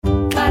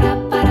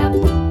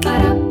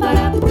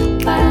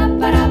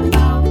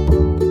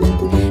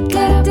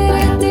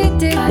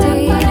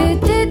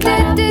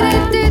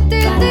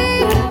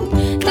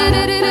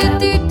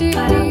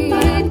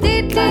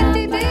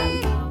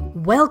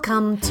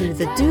to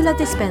the Doula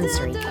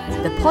Dispensary,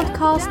 the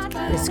podcast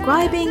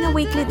prescribing a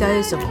weekly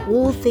dose of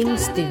all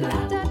things doula.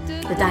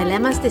 The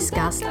dilemmas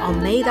discussed are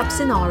made-up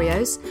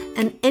scenarios,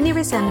 and any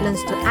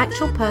resemblance to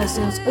actual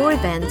persons or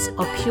events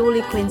are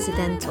purely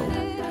coincidental.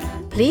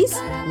 Please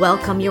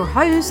welcome your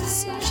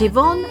hosts,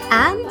 Siobhan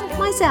and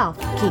myself,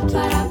 Kiki.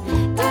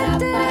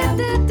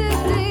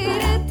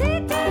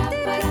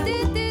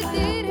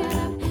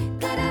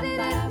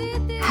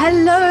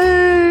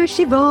 Hello,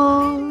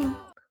 Siobhan.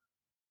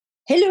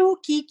 Hello,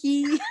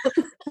 Kiki. and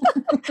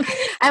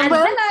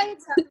hello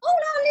to all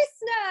our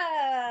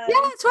listeners.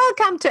 Yes,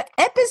 welcome to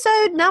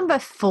episode number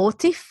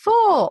 44,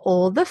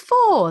 all the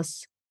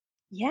fours.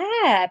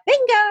 Yeah,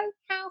 bingo,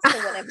 house or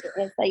whatever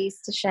it is they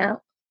used to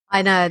shout.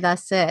 I know,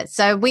 that's it.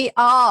 So we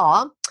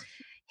are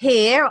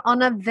here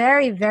on a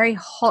very, very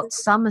hot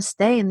summer's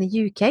day in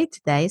the UK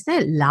today. Isn't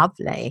it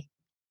lovely?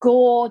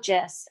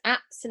 Gorgeous,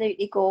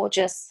 absolutely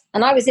gorgeous.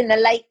 And I was in the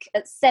lake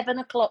at 7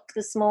 o'clock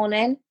this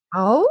morning.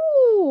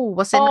 Oh,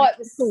 was it? Oh, it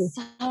was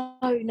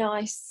so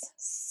nice,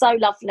 so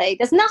lovely.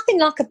 There's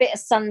nothing like a bit of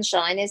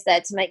sunshine, is there,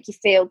 to make you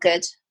feel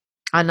good?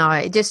 I know,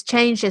 it just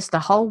changes the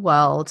whole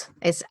world.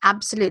 It's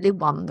absolutely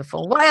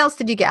wonderful. What else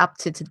did you get up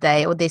to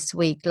today or this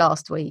week,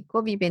 last week?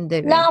 What have you been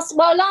doing? Last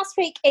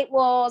week it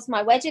was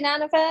my wedding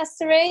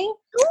anniversary.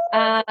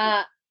 Not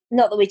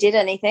that we did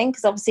anything,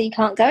 because obviously you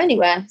can't go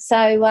anywhere. So,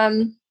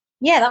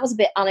 yeah, that was a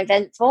bit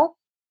uneventful.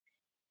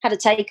 Had a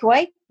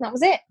takeaway. That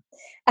was it.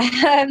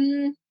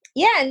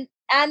 Yeah,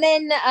 and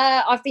then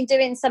I've been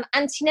doing some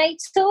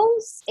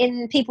antenatals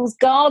in people's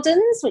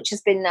gardens, which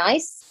has been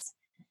nice.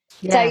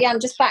 Yeah. So, yeah, I'm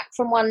just back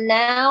from one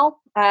now.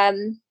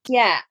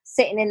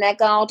 Sitting in their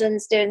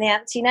gardens doing the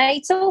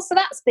antenatal. So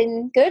that's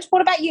been good.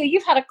 What about you?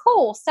 You've had a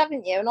course,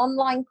 haven't you? An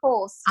online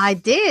course. I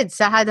did.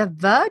 So I had a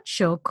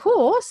virtual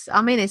course.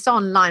 I mean, it's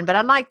online, but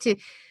I like to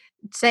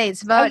say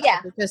it's virtual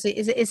because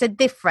it's a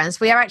difference.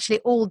 We are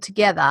actually all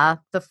together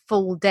the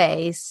full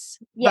days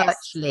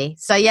virtually.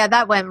 So yeah,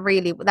 that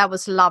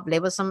was lovely.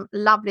 It was some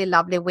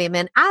lovely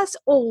women as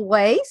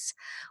always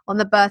on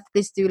the Birth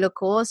This Doula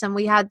course, and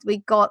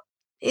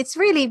it's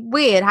really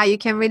weird how you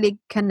can really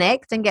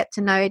connect and get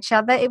to know each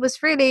other. It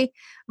was really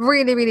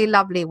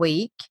lovely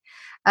week.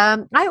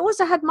 I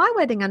also had my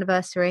wedding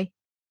anniversary.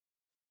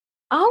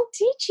 Oh,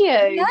 did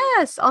you?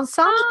 Yes, on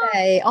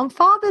Sunday, on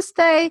Father's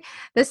Day,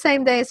 the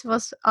same day as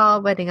was our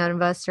wedding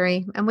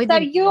anniversary. And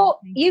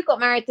you got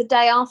married the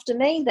day after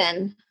me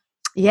then?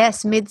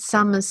 Yes,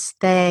 Midsummer's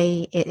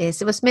Day it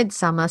is. It was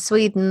Midsummer,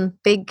 Sweden,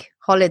 big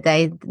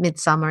holiday,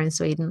 Midsummer in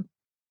Sweden.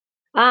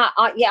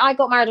 I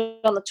got married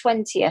on the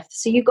 20th.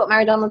 So you got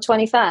married on the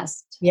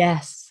 21st?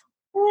 Yes.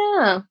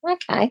 Yeah,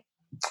 okay.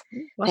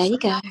 There you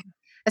go.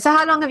 So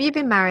how long have you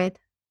been married?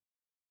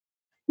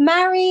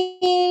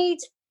 Married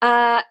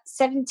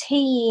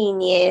 17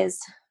 years.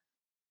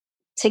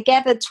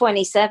 Together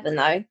 27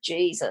 though.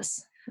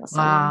 Jesus. That's a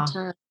long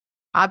time.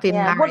 I've been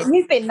married. Well,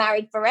 you've been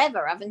married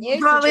forever, haven't you?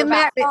 Well, we're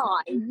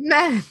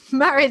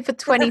married for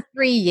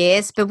 23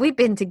 years, but we've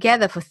been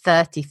together for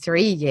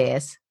 33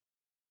 years.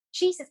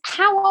 Jesus,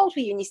 how old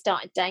were you when you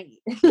started dating?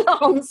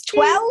 I was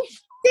 12?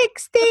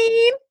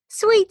 16.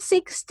 Sweet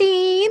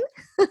 16.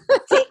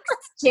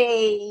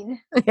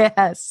 16.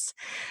 Yes.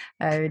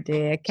 Oh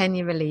dear. Can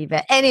you believe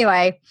it?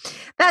 Anyway,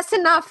 that's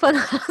enough on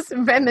us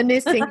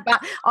reminiscing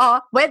about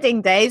our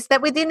wedding days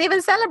that we didn't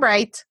even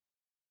celebrate.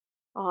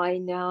 I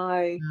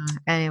know.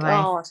 Anyway.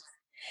 God.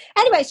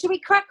 Anyway, should we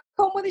crack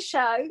on with the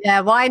show?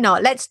 Yeah, why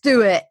not? Let's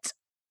do it.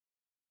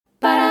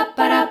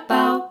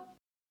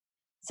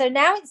 So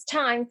now it's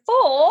time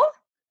for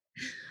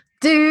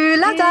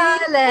Doula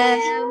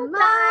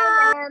Dilemma.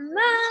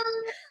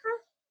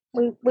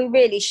 We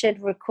really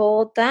should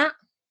record that,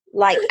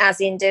 like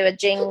as in do a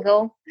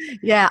jingle.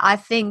 Yeah, I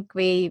think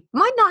we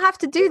might not have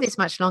to do this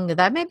much longer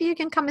though. Maybe you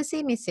can come and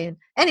see me soon.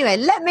 Anyway,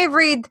 let me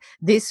read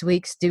this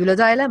week's Doula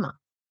Dilemma.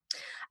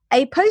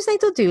 A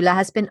postnatal doula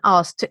has been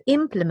asked to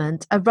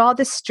implement a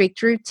rather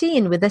strict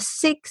routine with a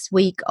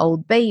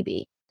 6-week-old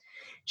baby.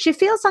 She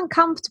feels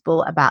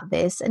uncomfortable about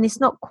this and is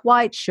not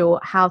quite sure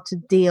how to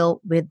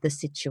deal with the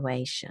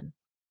situation.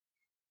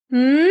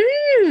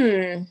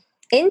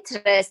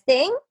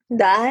 Interesting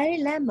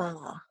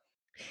dilemma.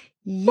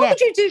 Yeah. What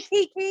did you do,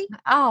 Kiki?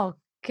 Oh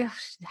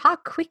gosh, how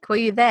quick were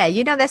you there?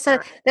 You know, there's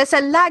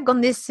a lag on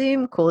this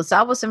Zoom call, so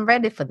I wasn't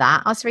ready for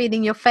that. I was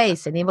reading your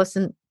face and it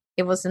wasn't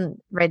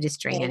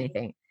registering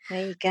anything.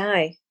 There you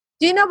go.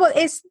 Do you know what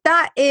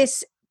that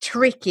is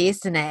tricky,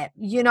 isn't it?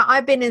 You know,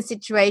 I've been in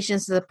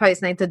situations as a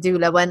postnatal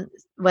doula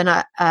when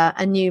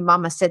a new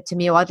mama said to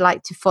me, "Oh, I'd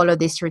like to follow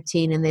this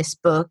routine in this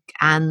book,"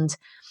 and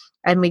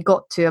we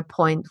got to a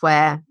point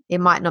where it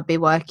might not be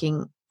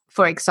working.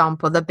 For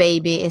example, the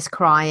baby is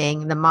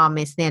crying, the mum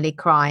is nearly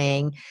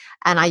crying,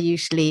 and I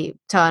usually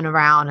turn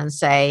around and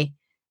say,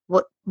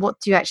 "What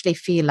do you actually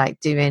feel like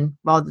doing?"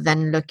 rather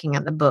than looking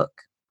at the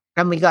book,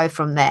 and we go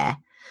from there.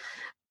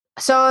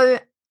 So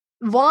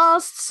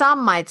whilst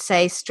some might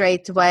say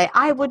straight away,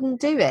 I wouldn't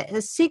do it.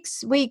 A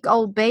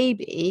 6-week-old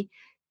baby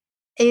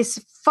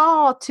is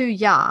far too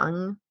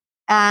young,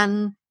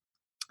 and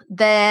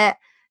they're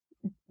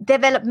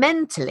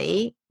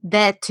developmentally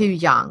they're too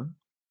young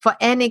for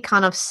any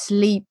kind of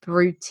sleep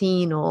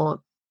routine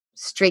or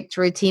strict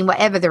routine,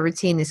 whatever the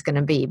routine is going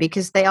to be,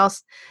 because they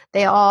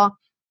are,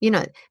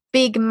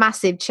 big,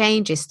 massive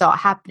changes start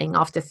happening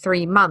after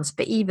 3 months.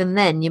 But even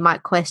then, you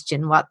might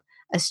question what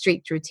a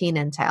strict routine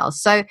entails.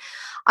 So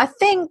I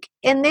think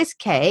in this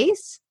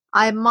case,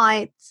 I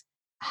might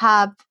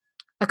have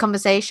a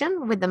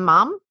conversation with the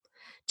mum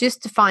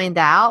just to find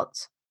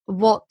out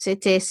what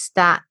it is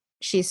that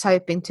she's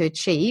hoping to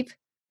achieve.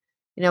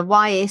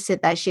 Why is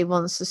it that she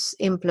wants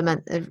to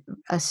implement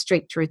a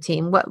strict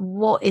routine?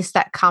 What is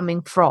that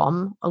coming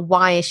from? Or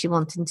why is she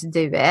wanting to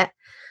do it?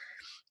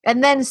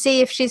 And then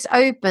see if she's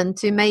open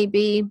to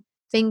maybe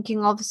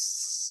thinking of,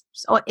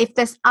 or if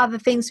there's other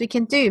things we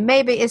can do.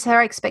 Maybe it's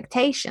her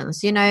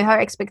expectations, her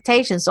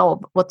expectations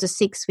of what a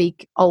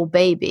 6-week-old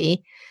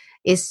baby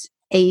is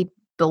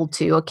able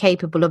to or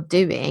capable of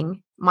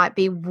doing might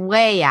be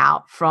way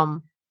out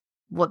from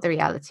what the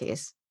reality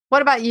is.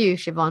 What about you,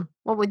 Siobhan?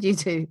 What would you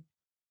do?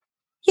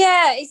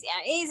 Yeah, it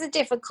is a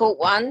difficult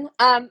one.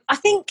 I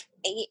think,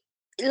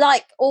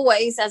 like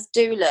always as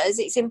doulas,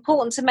 it's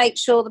important to make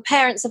sure the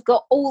parents have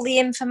got all the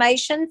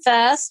information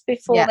first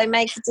before they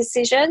make a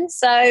decision.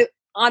 So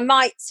I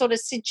might sort of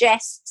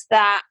suggest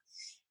that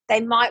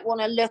they might want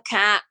to look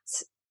at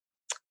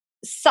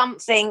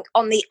something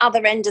on the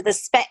other end of the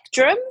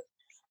spectrum,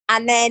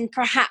 and then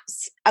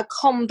perhaps a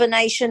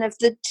combination of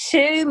the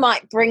two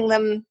might bring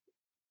them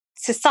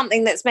to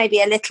something that's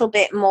maybe a little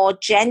bit more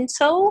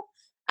gentle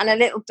and a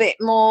little bit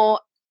more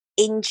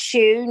in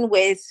tune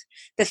with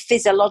the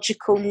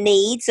physiological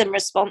needs and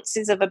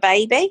responses of a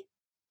baby.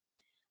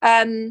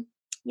 I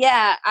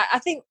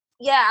think,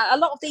 a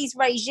lot of these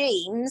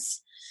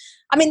regimes,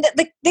 I mean,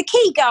 the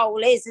key goal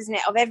isn't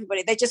it, of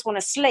everybody, they just want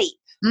to sleep.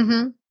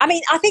 Mm-hmm. I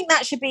mean, I think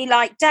that should be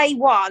like day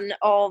one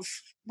of,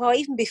 well,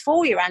 even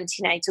before your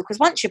antenatal, because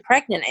once you're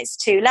pregnant, it's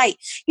too late.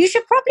 You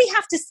should probably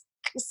have to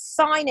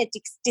sign a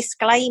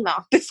disclaimer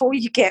before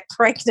you get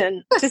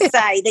pregnant to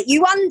say that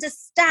you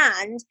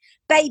understand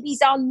babies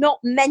are not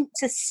meant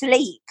to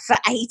sleep for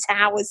 8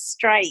 hours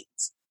straight.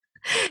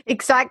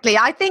 Exactly.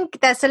 I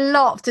think there's a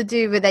lot to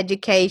do with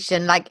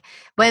education. Like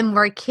when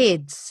we're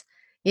kids,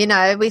 we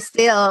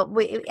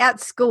at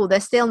school,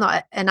 there's still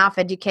not enough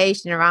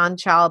education around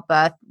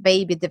childbirth,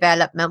 baby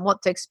development,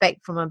 what to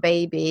expect from a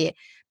baby,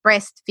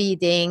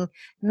 breastfeeding,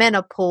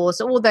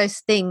 menopause, all those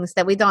things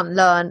that we don't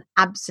learn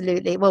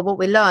absolutely. Well, what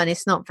we learn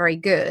is not very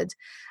good.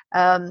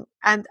 And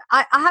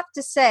I have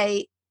to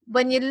say,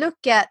 when you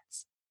look at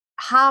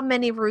how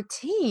many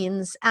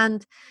routines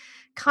and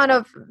kind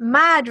of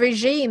mad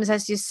regimes,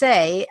 as you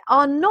say,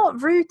 are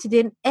not rooted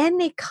in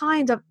any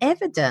kind of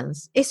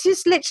evidence. It's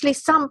just literally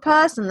some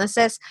person that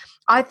says,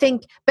 I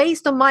think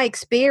based on my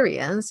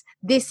experience,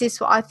 this is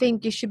what I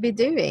think you should be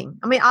doing.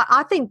 I mean,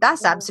 I think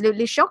that's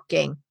absolutely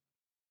shocking.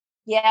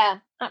 Yeah,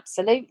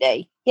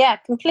 absolutely. Yeah,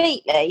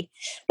 completely.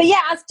 But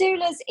yeah, as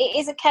doulas, it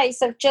is a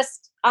case of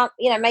just,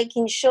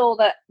 making sure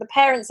that the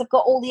parents have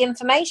got all the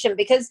information,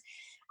 because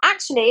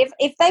actually,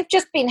 if they've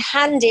just been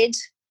handed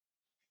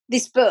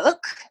this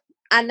book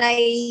and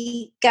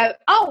they go,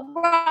 oh,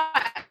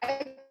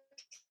 right,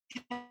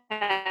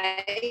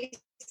 okay,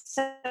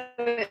 so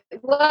it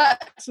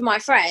worked for my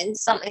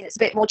friends, something that's a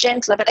bit more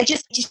gentler, but they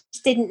just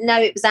didn't know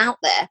it was out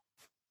there.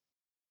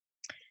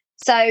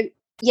 So,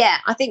 yeah,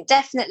 I think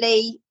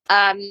definitely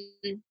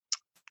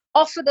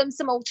offer them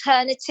some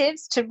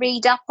alternatives to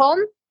read up on,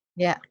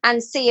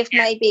 and see if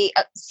maybe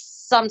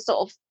some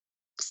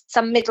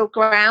middle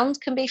ground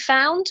can be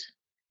found.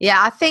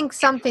 Yeah, I think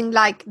something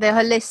like the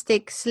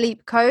holistic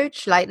sleep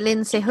coach, like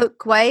Lindsay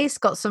Hookway's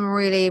got some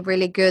really,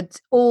 really good,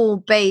 all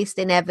based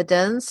in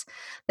evidence.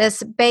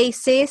 There's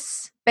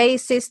Basis,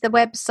 the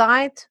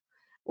website,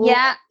 all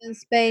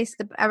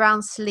based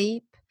around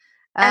sleep.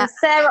 And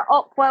Sarah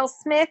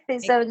Ockwell-Smith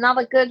is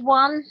another good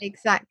one.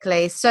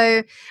 Exactly.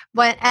 So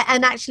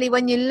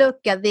when you look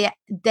at the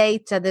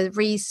data, the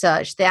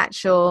research, the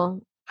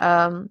actual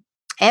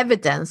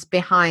evidence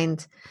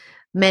behind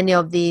many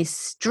of these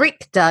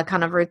stricter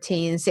kind of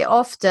routines, it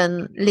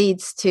often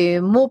leads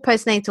to more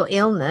postnatal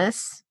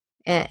illness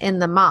in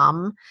the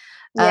mum.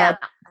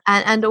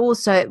 And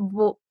also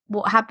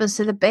what happens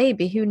to the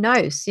baby, who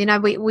knows? I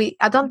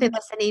don't think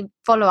there's any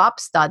follow-up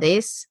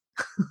studies.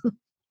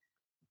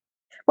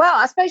 Well,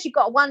 I suppose you've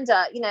got to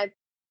wonder,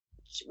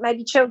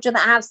 maybe children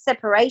that have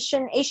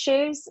separation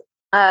issues,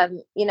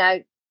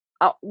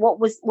 what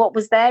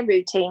was their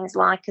routines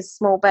like as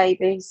small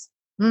babies?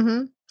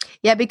 Mm-hmm.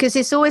 Yeah, because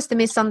it's always the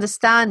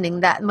misunderstanding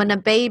that when a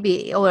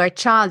baby or a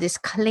child is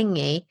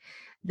clingy,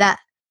 that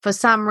for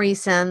some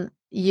reason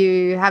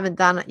you haven't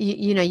done,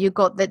 you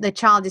got that the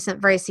child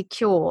isn't very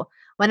secure,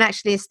 when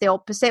actually it's the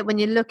opposite. When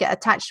you look at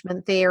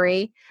attachment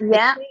theory,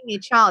 the clingy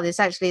child is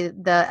actually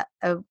the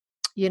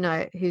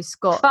who's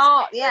got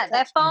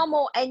they're far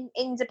more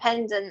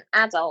independent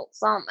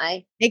adults, aren't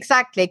they?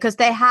 Exactly, because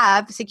they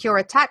have secure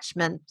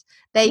attachment.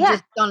 They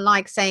just don't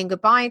like saying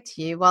goodbye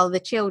to you. While the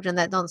children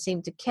that don't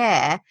seem to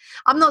care,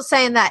 I'm not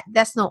saying that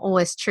that's not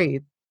always true.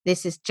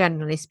 This is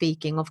generally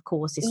speaking, of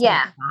course, it's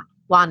not that.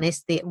 one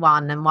is the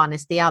one and one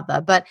is the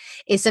other. But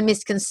it's a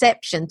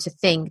misconception to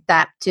think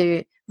that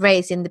to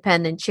raise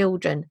independent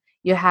children,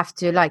 you have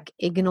to like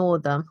ignore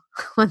them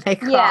when they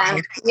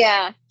cry.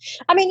 Yeah.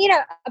 I mean,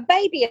 a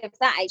baby of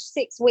that age,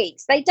 6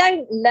 weeks, they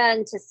don't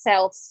learn to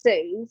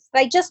self-soothe.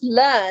 They just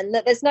learn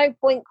that there's no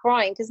point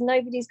crying because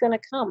nobody's going to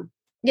come.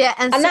 Yeah,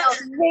 and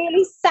that's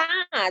really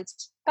sad.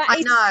 That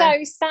is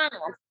so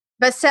sad.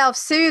 But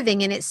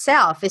self-soothing in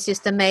itself is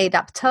just a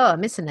made-up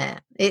term, isn't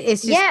it?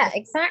 It's just,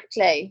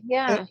 exactly.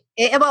 Yeah.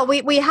 Well,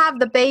 we have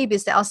the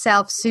babies that are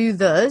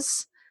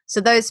self-soothers. So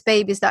those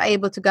babies that are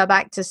able to go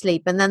back to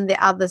sleep, and then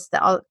the others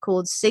that are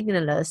called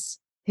signalers,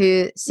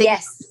 who signal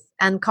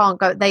and can't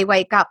go. They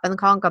wake up and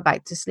can't go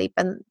back to sleep,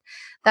 and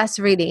that's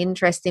really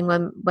interesting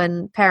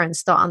when parents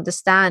start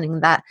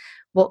understanding that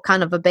what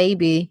kind of a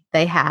baby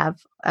they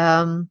have,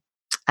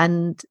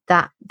 and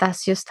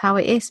that's just how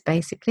it is,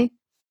 basically.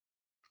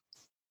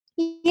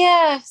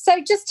 Yeah.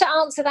 So just to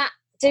answer that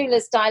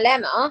doula's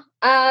dilemma,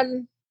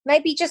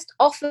 maybe just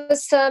offer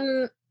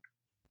some,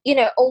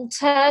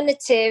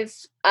 alternative,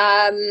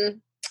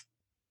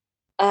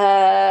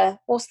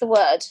 what's the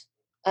word?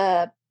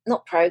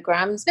 Not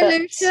programs,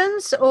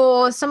 solutions,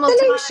 or some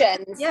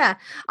solutions. Yeah.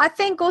 I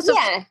think also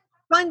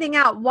finding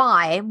out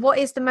what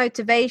is the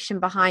motivation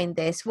behind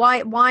this?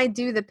 Why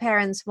do the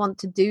parents want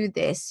to do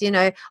this?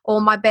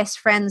 Or my best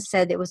friend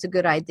said it was a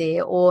good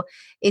idea, or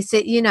is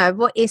it,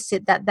 what is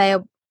it that they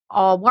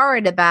are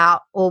worried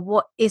about, or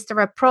what is there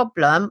a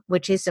problem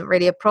which isn't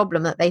really a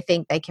problem that they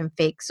think they can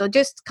fix, or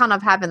just kind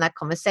of having that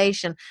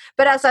conversation.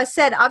 But as I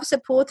said, I've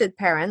supported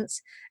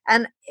parents,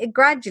 and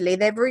gradually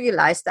they've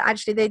realized that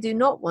actually they do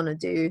not want to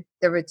do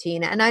the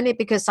routine, and only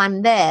because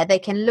I'm there they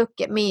can look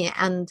at me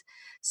and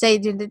say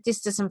this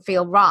doesn't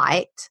feel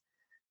right.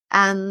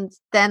 And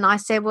then I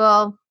say,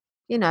 well,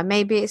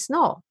 maybe it's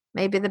not,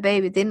 maybe the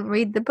baby didn't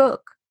read the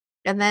book.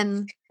 And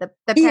then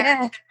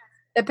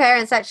the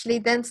parents actually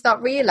then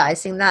start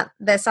realizing that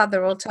there's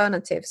other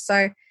alternatives.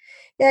 So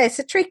yeah, it's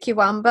a tricky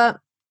one,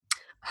 but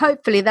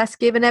hopefully that's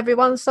given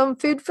everyone some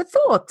food for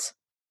thought.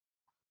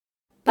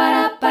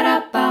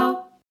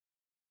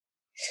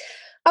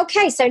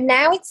 Okay, so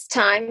now it's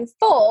time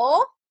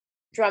for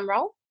drum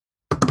roll,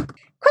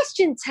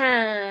 question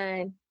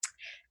time.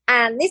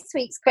 And this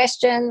week's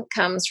question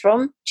comes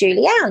from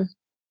Julianne.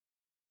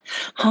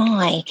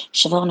 Hi,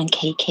 Siobhan and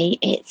Kiki.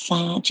 It's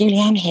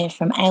Julianne here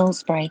from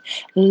Aylesbury.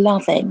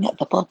 Loving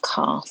the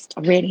podcast.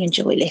 I really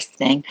enjoy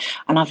listening,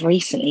 and I've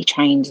recently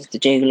trained as the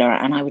doula,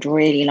 and I would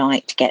really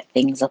like to get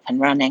things up and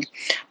running.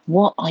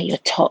 What are your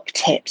top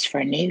tips for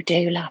a new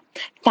doula?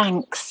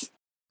 Thanks.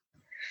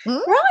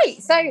 Right,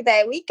 so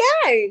there we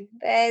go.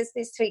 There's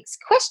this week's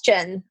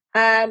question.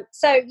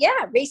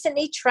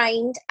 Recently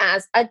trained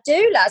as a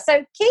doula.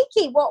 So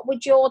Kiki, what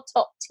would your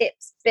top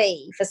tips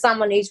be for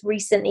someone who's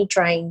recently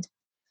trained?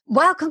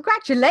 Well,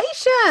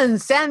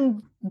 congratulations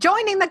and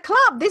joining the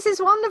club. This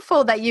is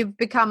wonderful that you've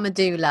become a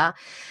doula.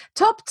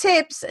 Top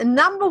tips,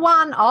 number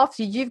one,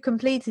 after you've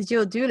completed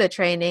your doula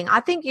training, I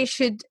think you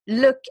should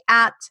look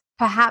at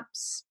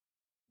perhaps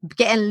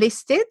getting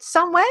listed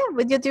somewhere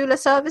with your doula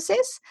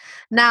services.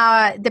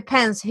 Now, it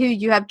depends who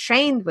you have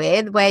trained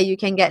with, where you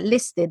can get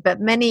listed, but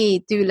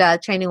many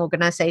doula training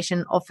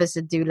organization offers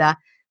a doula,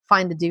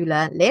 find a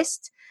doula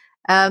list.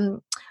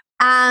 And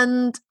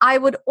I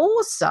would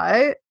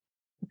also,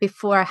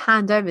 before I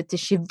hand over to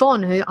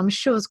Siobhan, who I'm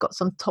sure has got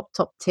some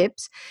top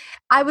tips,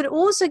 I would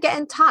also get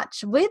in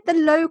touch with the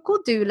local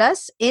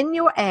doulas in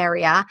your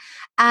area,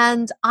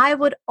 and I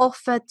would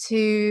offer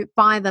to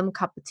buy them a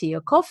cup of tea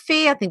or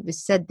coffee. I think we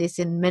said this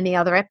in many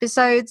other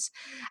episodes,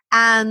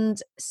 and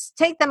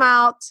take them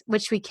out,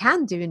 which we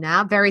can do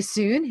now very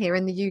soon here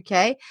in the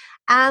UK,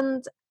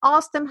 and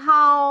ask them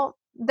how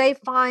they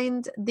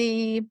find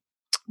the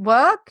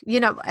work,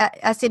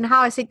 as in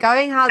how is it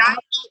going,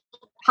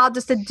 how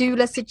does the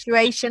doula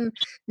situation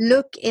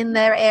look in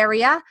their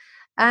area,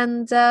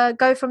 and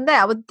go from there.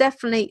 I would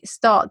definitely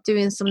start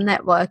doing some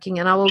networking,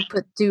 and I will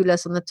put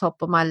doulas on the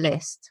top of my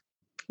list.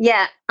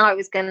 Yeah, I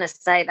was going to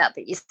say that,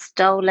 but you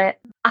stole it.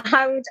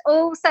 I would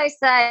also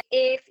say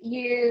if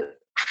you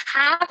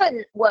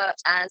haven't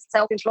worked as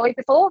self-employed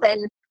before,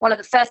 then one of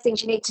the first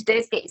things you need to do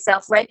is get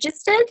yourself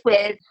registered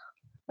with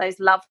those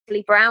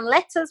lovely brown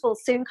letters will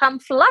soon come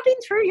flooding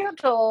through your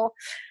door.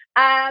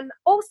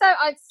 Also,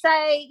 I'd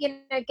say,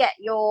 get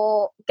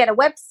a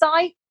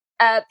website.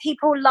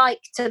 People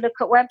like to look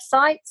at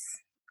websites.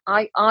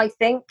 I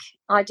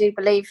do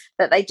believe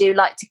that they do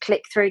like to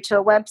click through to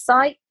a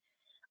website.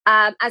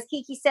 As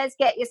Kiki says,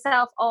 get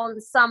yourself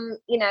on some,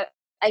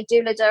 a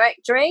doula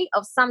directory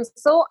of some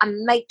sort,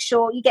 and make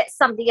sure you get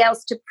somebody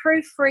else to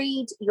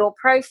proofread your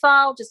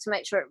profile just to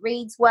make sure it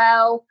reads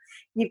well.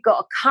 You've got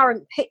a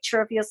current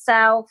picture of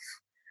yourself.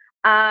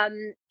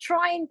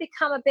 Try and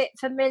become a bit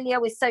familiar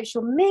with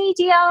social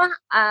media,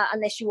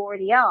 unless you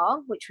already are,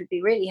 which would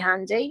be really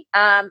handy.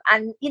 And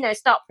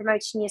start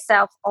promoting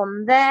yourself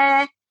on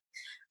there.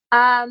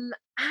 And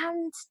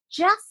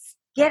just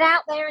get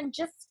out there and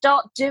just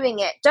start doing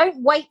it.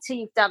 Don't wait till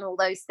you've done all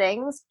those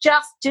things.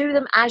 Just do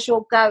them as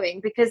you're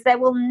going, because there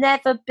will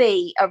never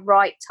be a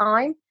right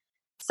time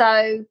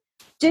So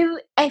do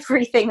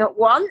everything at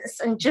once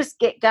and just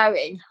get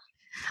going.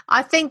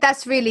 I think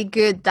that's really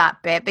good,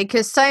 that bit,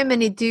 because so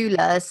many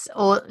doulas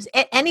or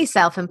any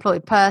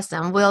self-employed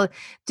person will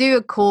do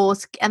a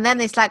course and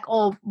then it's like,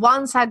 oh,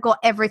 once I got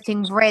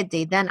everything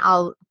ready, then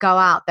I'll go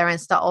out there and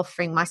start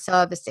offering my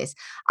services.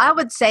 I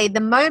would say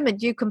the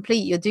moment you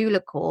complete your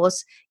doula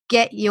course,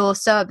 get your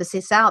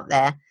services out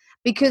there,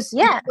 because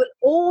you will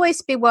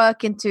always be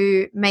working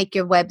to make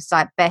your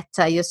website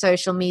better, your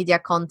social media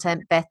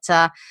content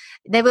better.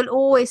 There will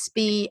always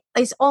be,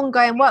 it's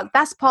ongoing work.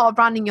 That's part of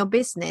running your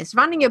business.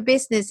 Running your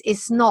business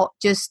is not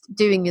just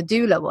doing your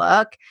doula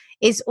work.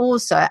 It's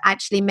also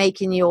actually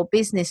making your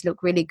business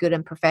look really good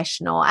and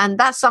professional. And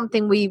that's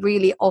something we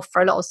really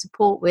offer a lot of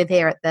support with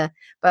here at the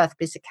Birth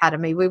Bliss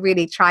Academy. We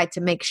really try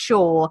to make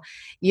sure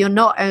you're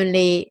not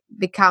only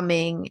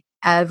becoming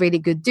a really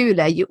good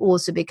doula, you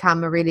also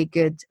become a really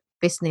good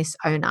business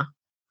owner.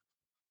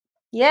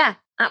 Yeah,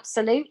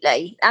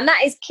 absolutely. And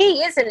that is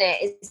key, isn't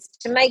it? Is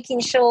to making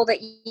sure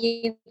that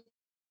you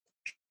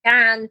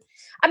can,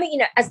 I mean, you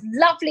know, as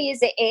lovely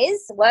as it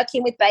is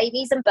working with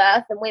babies and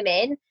birth and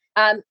women,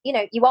 you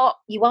know, you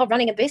are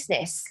running a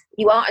business.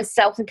 You are a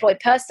self-employed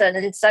person.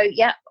 And so,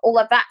 yeah, all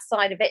of that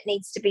side of it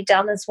needs to be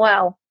done as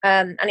well.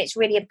 And it's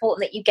really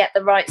important that you get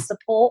the right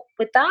support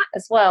with that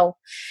as well.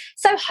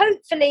 So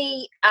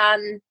hopefully,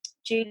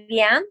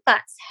 Julianne,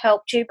 that's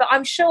helped you, but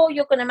I'm sure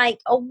you're going to make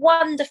a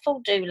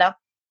wonderful doula.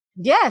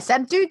 Yes,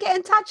 and do get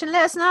in touch and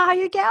let us know how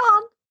you get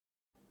on.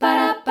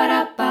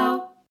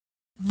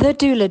 The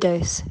Doula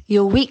Dose,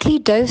 your weekly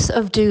dose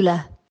of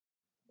doula.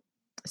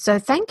 So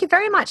thank you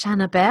very much,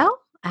 Annabelle.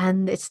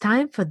 And it's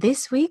time for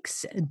this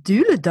week's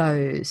Doula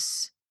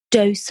Dose.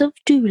 Dose of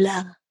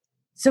doula.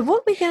 So what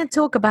are we going to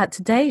talk about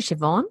today,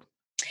 Siobhan?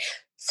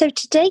 So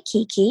today,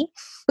 Kiki,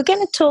 we're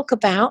going to talk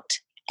about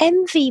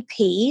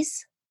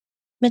MVPs,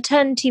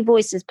 Maternity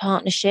Voices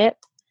Partnership,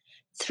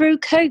 through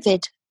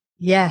COVID.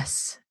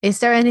 Yes. Is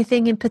there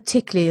anything in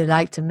particular you'd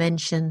like to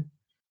mention?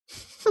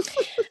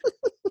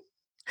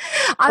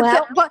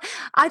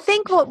 I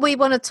think what we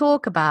want to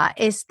talk about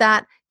is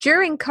that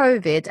during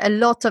COVID, a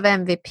lot of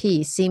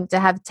MVPs seem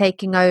to have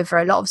taken over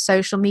a lot of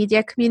social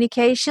media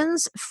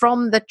communications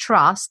from the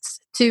trusts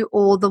to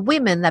all the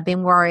women that have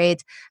been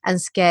worried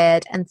and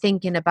scared and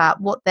thinking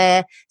about what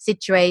their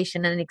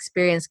situation and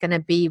experience going to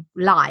be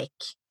like.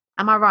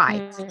 Am I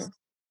right?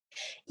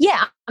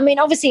 Yeah, I mean,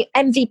 obviously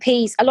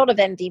MVPs, a lot of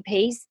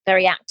MVPs,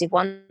 very active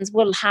ones,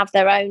 will have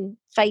their own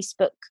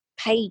Facebook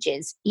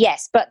pages,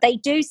 yes, but they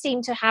do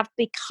seem to have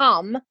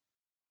become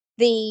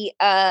the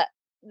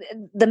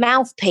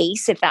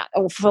mouthpiece, if that,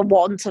 or for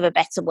want of a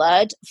better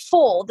word,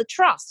 for the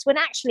trust, when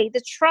actually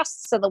the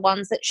trusts are the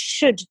ones that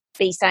should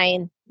be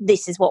saying,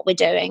 this is what we're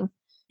doing.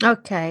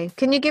 Okay.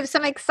 Can you give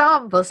some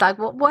examples? Like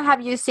what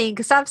have you seen?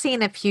 Because I've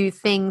seen a few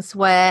things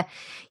where,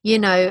 you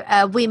know,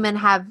 women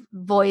have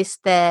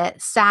voiced their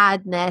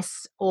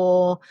sadness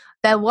or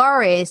their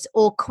worries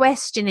or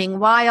questioning,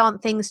 why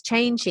aren't things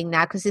changing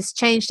now? Because it's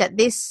changed at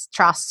this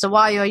trust. So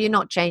why are you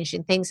not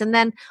changing things? And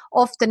then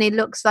often it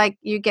looks like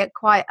you get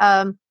quite,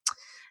 I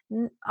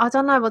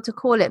don't know what to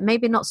call it.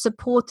 Maybe not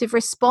supportive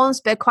response,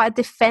 but quite a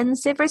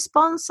defensive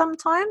response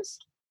sometimes.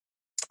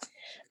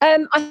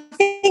 I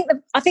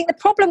think the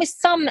problem with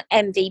some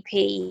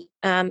MVP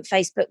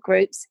Facebook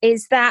groups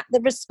is that the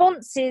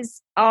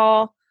responses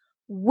are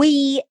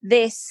we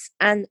this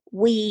and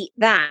we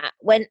that,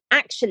 when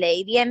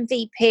actually the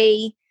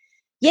MVP,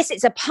 yes,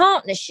 it's a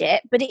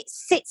partnership, but it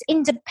sits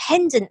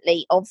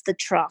independently of the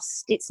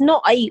trust. It's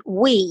not a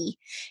we.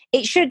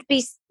 It should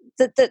be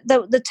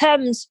the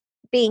terms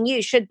being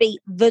used should be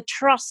the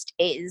trust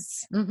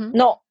is,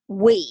 not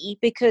we,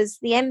 because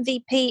the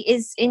MVP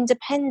is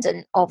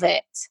independent of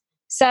it.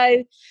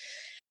 So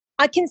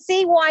I can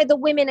see why the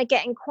women are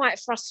getting quite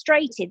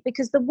frustrated,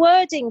 because the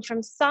wording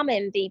from some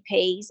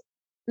MVPs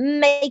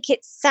make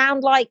it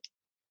sound like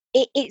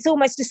it's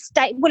almost a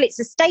it's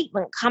a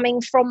statement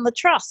coming from the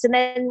trust. And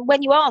then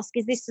when you ask,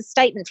 is this a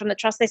statement from the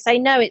trust? They say,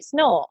 no, it's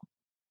not.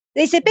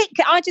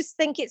 I just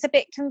think it's a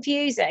bit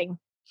confusing.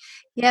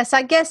 Yes,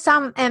 I guess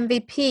some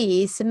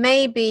MVPs,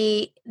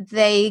 maybe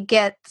they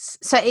get,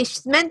 so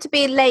it's meant to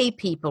be lay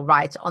people,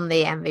 right, on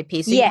the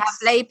MVP. So yes, you have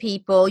lay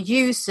people,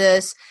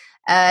 users,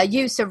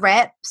 user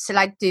reps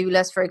like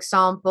doulas, for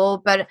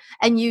example,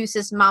 and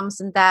users,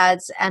 mums and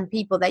dads, and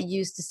people that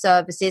use the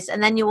services.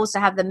 And then you also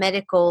have the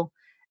medical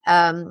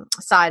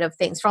side of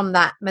things from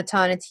that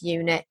maternity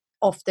unit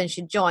often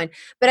should join.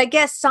 But I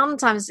guess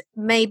sometimes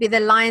maybe the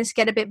lines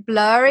get a bit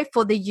blurry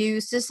for the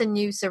users and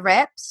user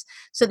reps.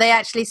 So they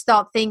actually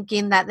start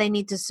thinking that they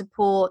need to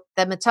support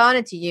the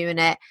maternity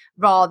unit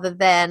rather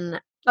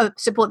than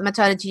support the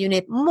maternity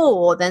unit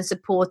more than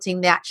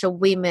supporting the actual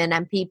women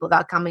and people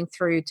that are coming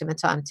through to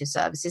maternity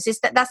services.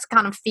 That's the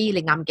kind of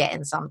feeling I'm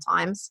getting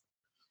sometimes.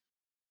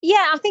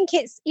 Yeah, I think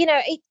it's,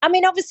 I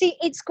mean, obviously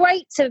it's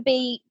great to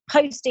be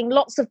posting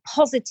lots of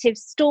positive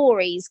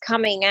stories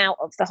coming out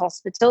of the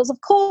hospitals. Of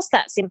course,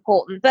 that's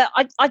important. But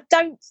I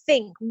don't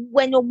think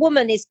when a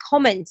woman is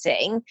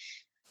commenting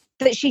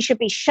that she should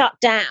be shut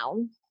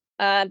down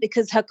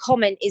because her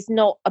comment is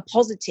not a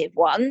positive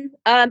one.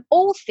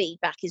 All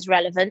feedback is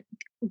relevant,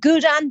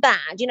 good and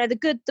bad. You know, the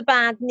good, the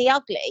bad, and the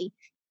ugly.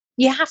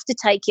 You have to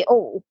take it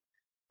all.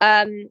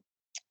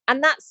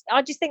 And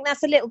I just think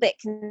that's a little bit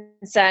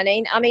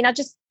concerning. I mean, I've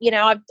just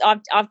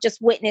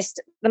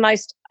witnessed the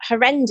most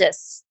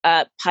horrendous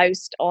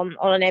post on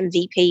an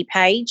MVP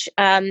page.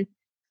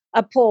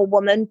 A poor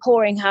woman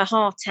pouring her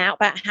heart out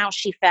about how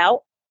she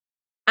felt,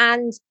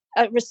 and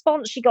a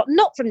response she got,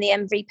 not from the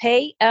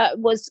MVP,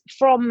 was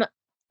from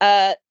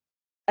a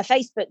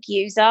Facebook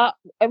user,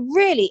 a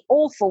really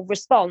awful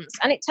response.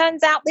 And it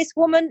turns out this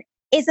woman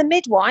is a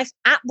midwife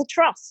at the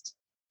trust.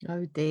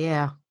 Oh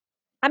dear.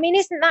 I mean,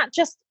 isn't that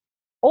just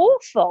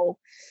awful?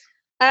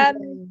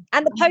 And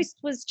the post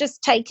was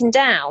just taken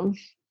down.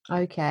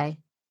 Okay.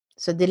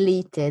 So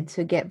deleted,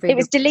 to get rid of... It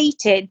was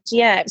deleted,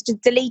 yeah. It was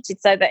just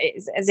deleted so that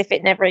it's as if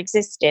it never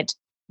existed.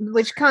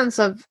 Which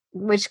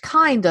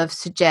kind of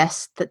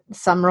suggests that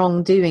some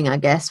wrongdoing, I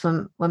guess,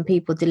 when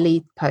people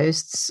delete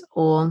posts.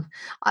 Or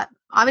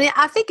I mean,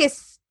 I think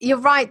you're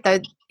right though.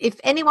 If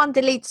anyone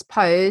deletes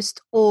post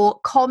or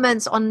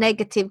comments on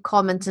negative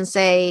comments and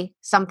say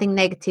something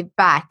negative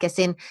back, as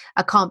in,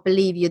 I can't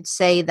believe you'd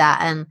say that,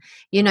 and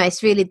you know,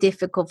 it's really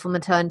difficult for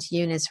maternity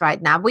units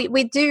right now.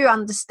 We do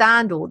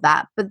understand all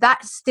that, but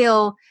that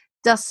still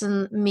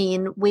doesn't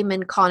mean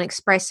women can't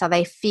express how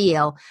they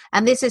feel.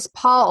 And this is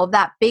part of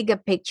that bigger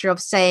picture of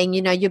saying,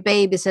 you know, your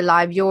baby's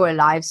alive, you're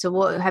alive, so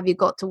what have you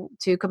got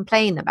to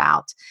complain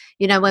about?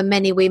 You know, when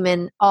many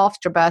women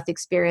after birth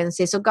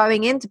experiences or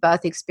going into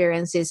birth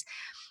experiences,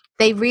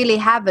 they really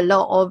have a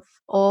lot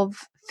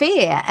of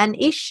fear and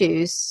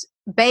issues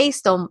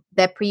based on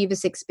their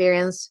previous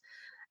experience.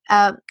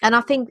 And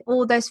I think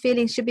all those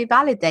feelings should be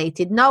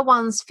validated. No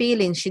one's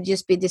feelings should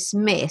just be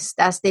dismissed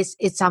as this.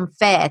 It's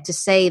unfair to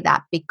say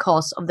that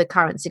because of the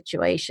current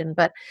situation.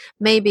 But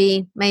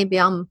maybe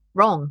I'm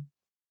wrong.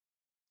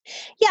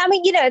 Yeah, I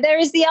mean, you know, there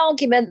is the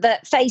argument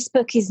that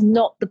Facebook is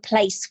not the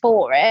place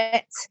for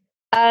it.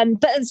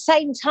 But at the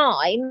same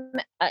time,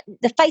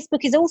 the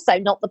Facebook is also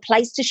not the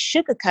place to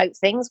sugarcoat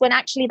things when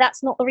actually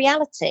that's not the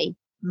reality.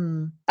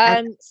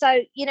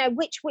 So, you know,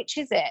 which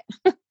is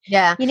it?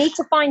 Yeah. You need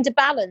to find a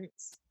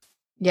balance.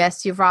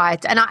 Yes, you're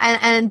right. And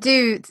I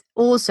do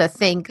also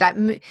think like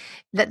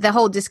that the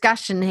whole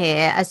discussion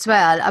here as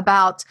well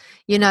about,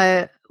 you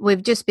know,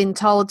 we've just been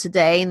told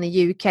today in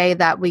the UK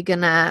that we're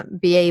going to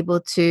be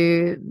able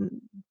to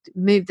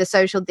move the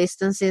social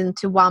distancing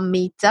to 1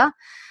 meter.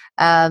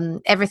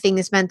 Everything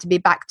is meant to be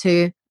back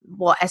to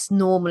as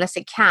normal as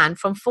it can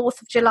from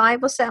 4th of July.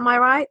 Am I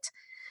right?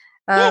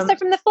 Yeah, so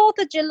from the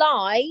 4th of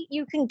July,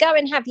 you can go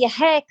and have your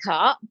hair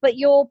cut, but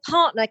your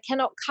partner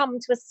cannot come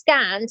to a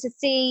scan to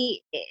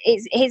see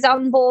his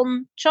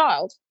unborn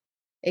child.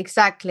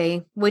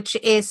 Exactly, which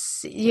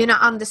is, you know,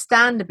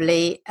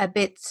 understandably a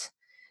bit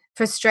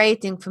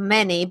frustrating for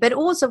many, but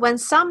also when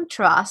some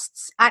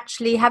trusts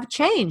actually have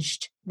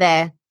changed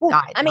their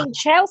guidelines. I mean,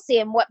 Chelsea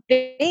and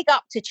big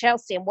up to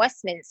Chelsea and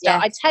Westminster.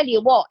 Yes. I tell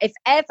you what, if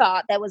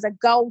ever there was a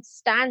gold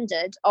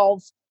standard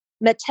of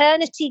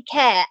maternity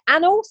care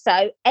and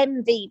also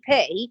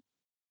MVP,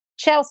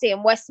 Chelsea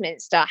and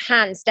Westminster,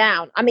 hands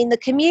down. I mean, the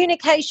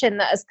communication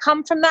that has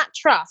come from that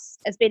trust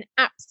has been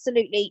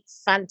absolutely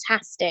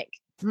fantastic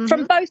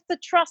from both the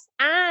trust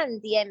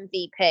and the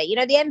MVP. You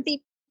know, the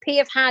MVP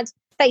have had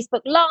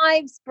Facebook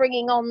Lives,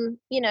 bringing on,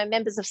 you know,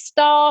 members of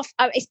staff.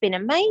 It's been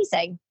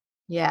amazing.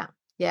 Yeah,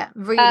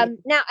 really.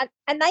 Now,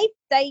 and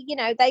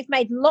they've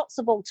made lots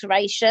of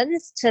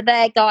alterations to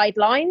their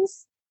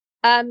guidelines.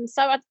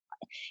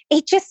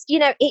 It just, you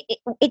know,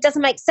 it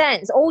doesn't make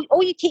sense. All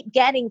you keep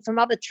getting from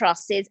other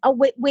trusts is,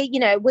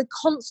 we're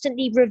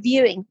constantly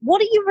reviewing.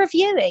 What are you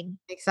reviewing?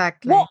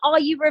 Exactly. What are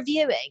you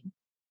reviewing?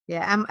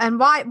 Yeah, and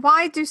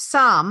why do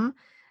some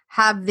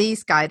have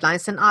these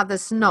guidelines and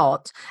others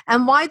not?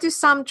 And why do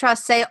some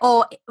trusts say,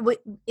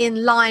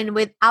 in line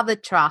with other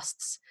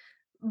trusts,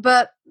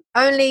 but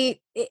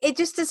only it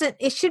just doesn't?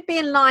 It should be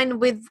in line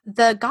with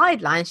the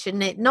guidelines,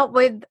 shouldn't it? Not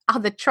with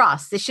other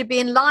trusts. It should be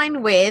in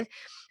line with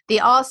the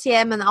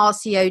RCM and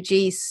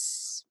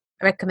RCOG's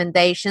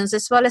recommendations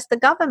as well as the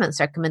government's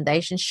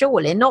recommendations,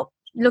 surely, not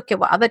look at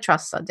what other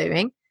trusts are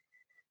doing.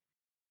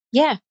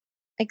 Yeah,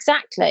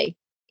 exactly.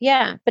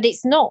 Yeah, but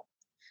it's not.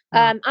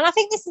 And I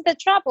think this is the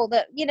trouble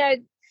that, you know,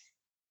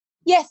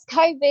 yes,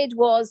 COVID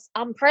was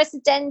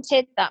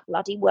unprecedented, that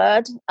bloody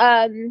word,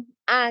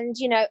 and,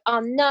 you know,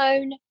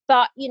 unknown,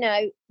 but, you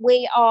know,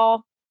 we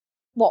are,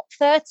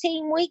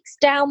 13 weeks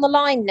down the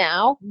line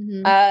now.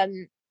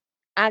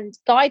 And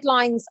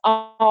guidelines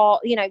are,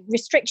 you know,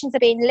 restrictions are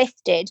being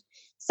lifted.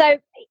 So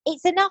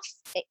it's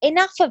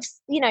enough of,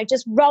 you know,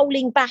 just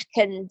rolling back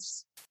and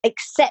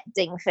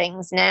accepting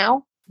things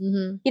now.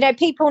 You know,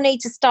 people need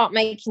to start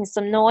making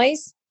some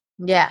noise.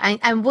 Yeah,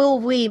 and will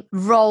we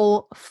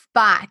roll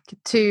back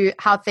to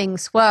how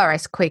things were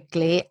as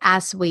quickly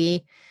as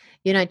we,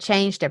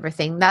 changed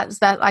everything.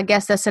 I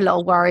guess there's a lot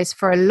of worries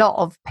for a lot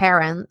of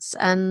parents,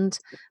 and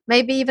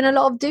maybe even a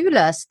lot of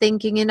doulas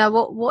thinking,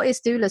 what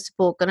is doula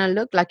support going to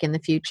look like in the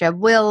future?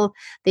 Will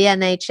the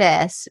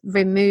NHS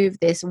remove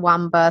this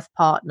one birth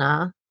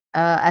partner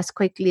as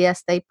quickly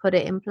as they put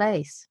it in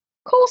place?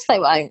 Of course they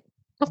won't.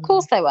 Of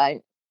course they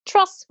won't.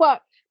 Trust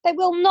work. They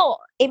will not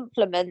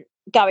implement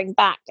going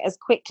back as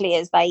quickly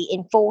as they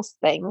enforce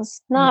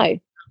things. No.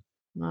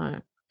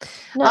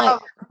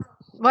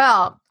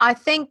 Well, I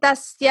think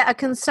that's a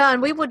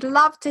concern. We would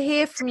love to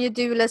hear from you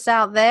doulas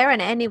out there,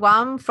 and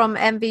anyone from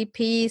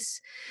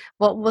MVPs,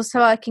 what was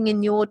working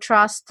in your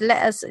trust.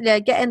 Let us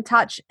get in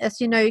touch.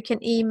 As you know, you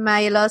can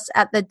email us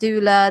at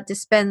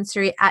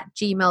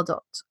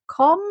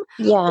thedouladdispensary@gmail.com.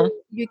 Yeah.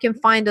 You can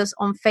find us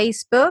on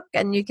Facebook,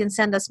 and you can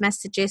send us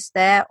messages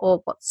there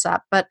or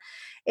WhatsApp. But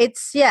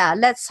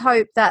let's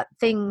hope that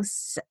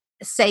things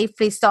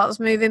safely starts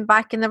moving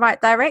back in the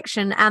right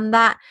direction, and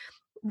that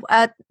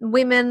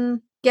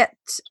women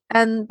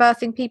and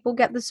birthing people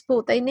get the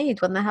support they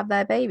need when they have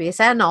their babies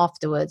and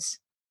afterwards.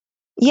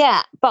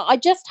 Yeah, but I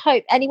just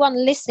hope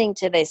anyone listening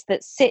to this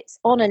that sits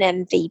on an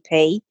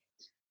MVP,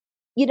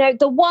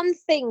 the one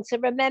thing to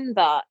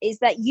remember is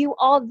that you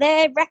are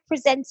there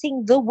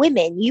representing the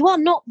women. You are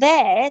not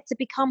there to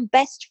become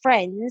best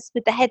friends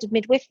with the head of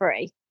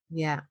midwifery.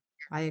 Yeah,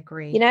 I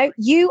agree.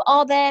 You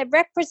are there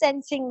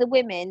representing the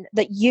women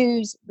that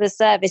use the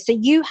service. So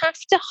you have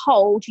to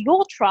hold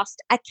your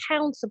trust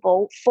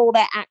accountable for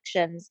their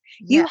actions.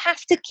 Yeah. You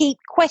have to keep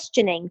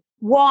questioning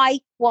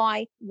why.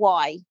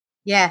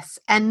 Yes,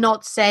 and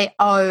not say,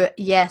 oh,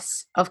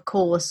 yes, of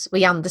course,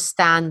 we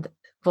understand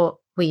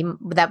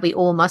that we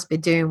all must be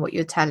doing what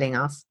you're telling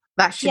us.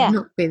 That should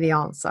not be the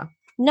answer.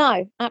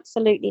 No,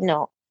 absolutely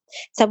not.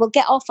 So we'll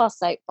get off our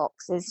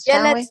soapboxes,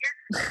 shall we?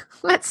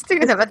 Let's do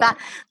that. But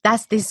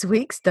that's this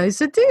week's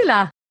Dose of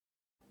Doula.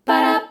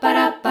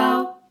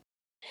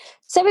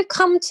 So we've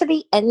come to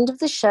the end of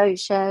the show.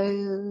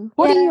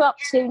 What are you up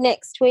to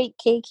next week,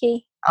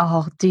 Kiki?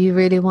 Oh, do you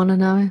really want to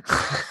know?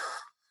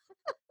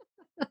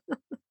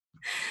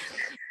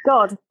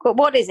 God,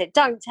 what is it?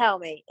 Don't tell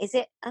me. Is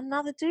it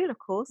another doula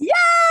course?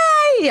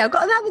 Yay! I've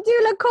got another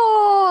doula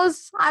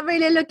course. I'm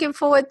really looking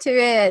forward to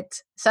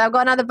it. So I've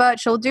got another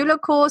virtual doula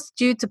course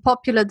due to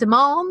popular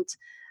demand.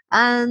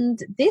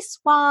 And this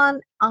one,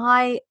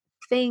 I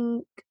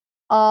think,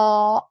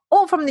 are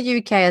all from the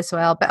UK as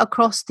well, but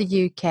across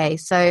the UK.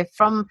 So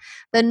from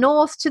the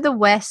north to the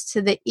west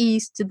to the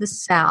east to the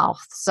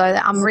south. So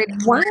I'm really...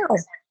 Wow,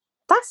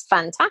 that's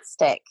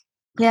fantastic.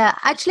 Yeah,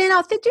 actually, no,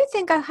 I do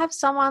think I have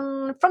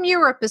someone from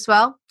Europe as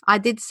well. I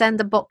did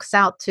send a box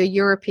out to a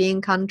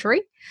European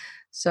country.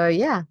 So,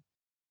 yeah.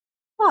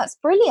 Oh, that's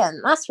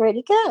brilliant. That's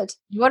really good.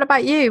 What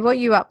about you? What are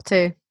you up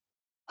to?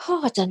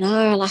 Oh, I don't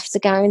know. I'll have to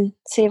go and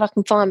see if I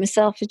can find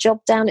myself a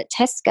job down at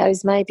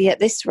Tesco's maybe at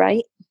this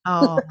rate.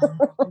 Oh.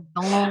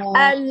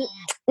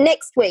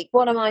 Next week,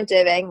 what am I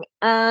doing?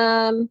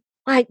 Do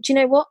you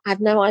know what? I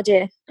have no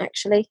idea,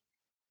 actually.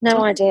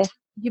 No idea.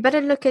 You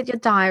better look at your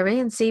diary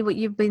and see what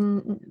you've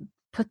been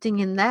putting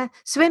in there.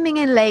 Swimming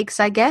in lakes,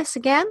 I guess,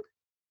 again?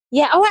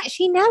 Yeah. Oh,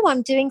 actually, no,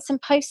 I'm doing some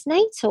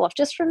postnatal. I've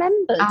just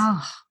remembered.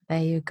 Oh,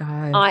 there you go.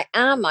 I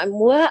am. I'm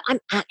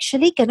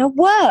actually going to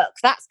work.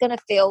 That's going to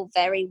feel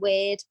very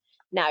weird.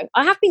 No,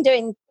 I have been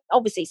doing,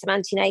 obviously, some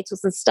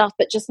antenatals and stuff,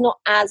 but just not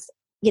as,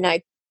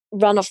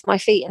 run off my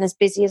feet and as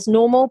busy as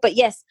normal. But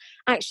yes,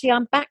 actually,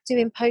 I'm back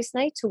doing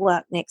postnatal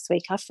work next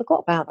week. I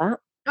forgot about that.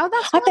 Oh,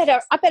 that's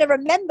I better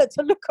remember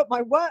to look at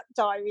my work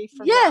diary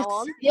from now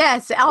on.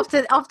 Yes,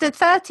 after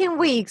 13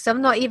 weeks, I've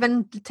not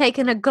even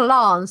taken a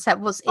glance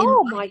at what's in.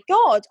 Oh my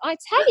God! I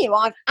tell you,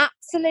 I've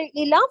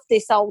absolutely loved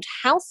this old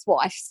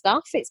housewife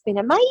stuff. It's been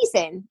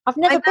amazing. I've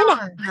never been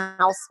a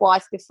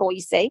housewife before.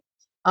 You see.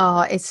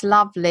 Oh, it's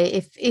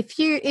lovely. If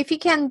you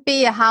can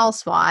be a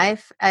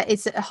housewife,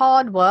 it's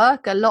hard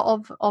work, a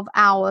lot of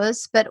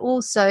hours, but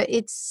also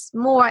it's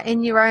more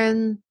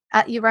in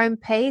at your own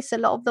pace. A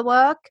lot of the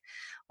work.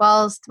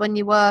 Whilst when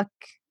you work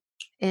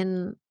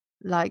when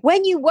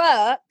you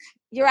work,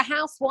 you're a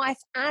housewife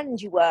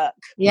and you work.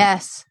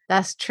 Yes,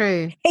 that's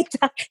true.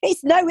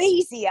 It's no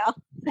easier.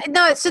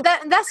 No, so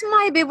that's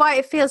maybe why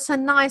it feels so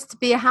nice to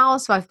be a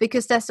housewife,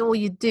 because that's all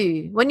you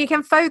do. When you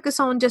can focus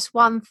on just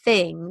one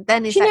thing,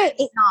 then it's nice.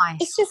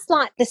 It's just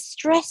like the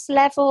stress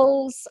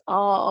levels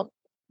are,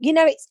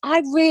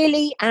 I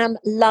really am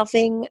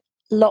loving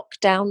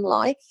lockdown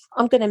life.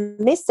 I'm going to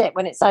miss it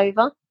when it's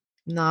over.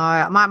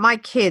 No, my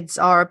kids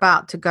are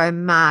about to go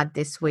mad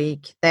this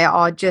week. They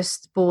are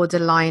just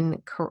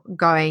borderline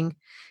going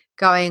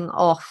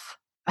off.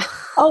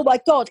 Oh my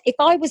God, if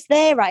I was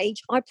their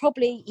age, I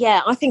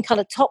think I'd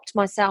have topped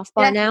myself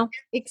by now.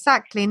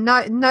 Exactly.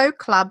 No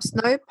clubs,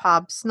 no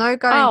pubs, no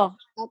going,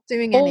 not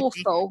doing anything.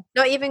 Awful.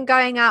 Not even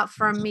going out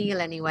for a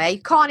meal anywhere. You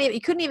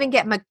couldn't even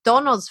get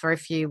McDonald's for a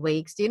few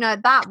weeks. Do you know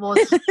that was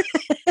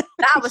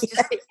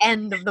just the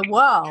end of the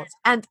world.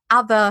 And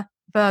other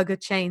burger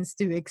chains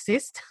do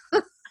exist.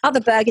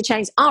 Other burger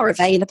chains are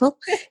available.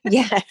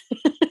 Yeah.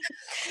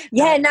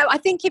 Yeah, no, I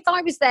think if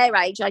I was their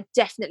age, I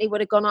definitely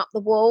would have gone up the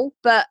wall.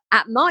 But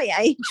at my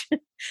age,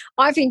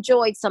 I've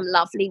enjoyed some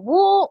lovely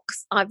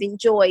walks. I've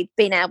enjoyed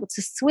being able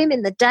to swim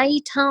in the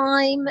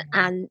daytime.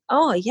 And,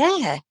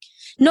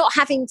 not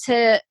having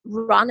to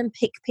run and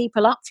pick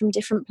people up from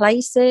different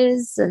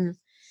places. And,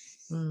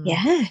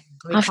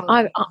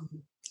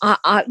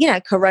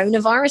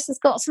 coronavirus has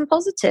got some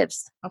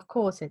positives. Of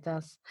course it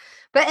does.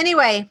 But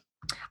anyway,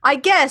 I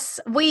guess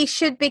we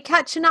should be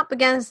catching up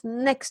again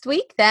next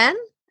week then.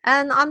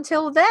 And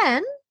until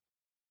then,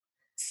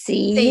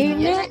 see you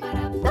next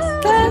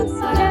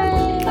Thursday.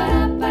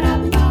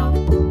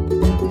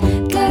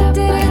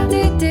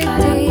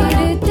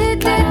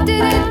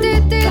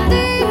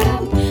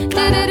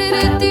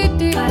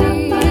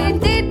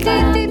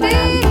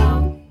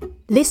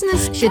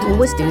 Listeners should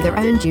always do their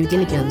own due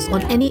diligence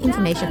on any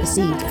information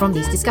received from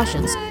these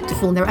discussions to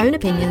form their own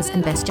opinions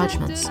and best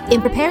judgments.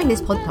 In preparing this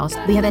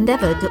podcast, we have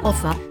endeavoured to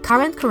offer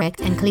current,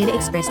 correct and clearly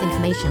expressed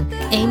information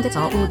aimed at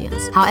our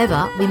audience.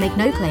 However, we make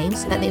no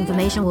claims that the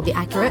information will be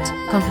accurate,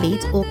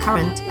 complete or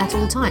current at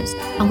all times,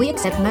 and we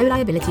accept no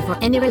liability for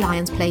any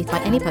reliance placed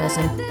by any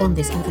person on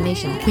this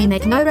information. We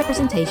make no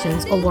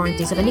representations or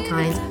warranties of any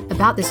kind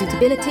about the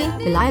suitability,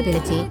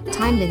 reliability,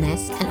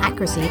 timeliness and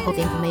accuracy of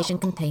the information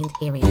contained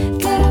herein.